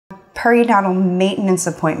periodontal maintenance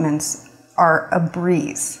appointments are a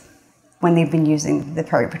breeze when they've been using the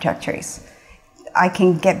Perio Protect trays. I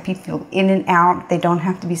can get people in and out. They don't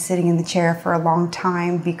have to be sitting in the chair for a long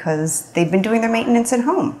time because they've been doing their maintenance at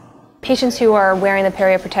home. Patients who are wearing the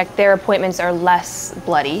Perio Protect, their appointments are less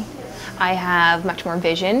bloody. I have much more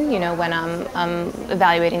vision, when I'm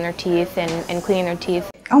evaluating their teeth and cleaning their teeth.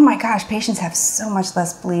 Oh my gosh, patients have so much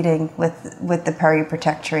less bleeding with the Perio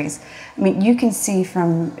Protect trays. I mean, you can see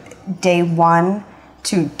from day 1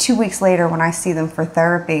 to 2 weeks later when I see them for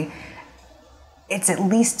therapy, it's at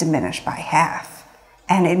least diminished by half.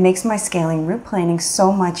 And it makes my scaling root planing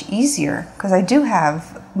so much easier because I do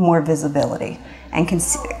have more visibility and can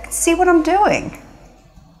see what I'm doing.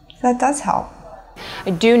 So that does help.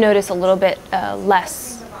 I do notice a little bit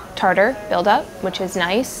less tartar buildup, which is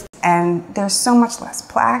nice. And there's so much less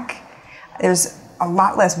plaque. There's a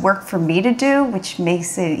lot less work for me to do, which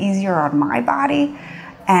makes it easier on my body,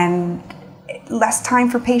 and less time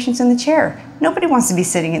for patients in the chair. Nobody wants to be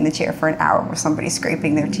sitting in the chair for an hour with somebody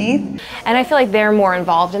scraping their teeth. And I feel like they're more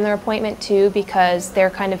involved in their appointment too, because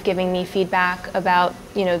they're kind of giving me feedback about,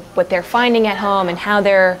 what they're finding at home and how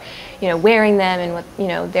they're, wearing them and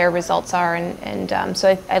what, their results are. And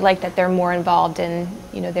so I like that they're more involved in,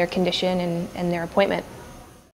 their condition and their appointment.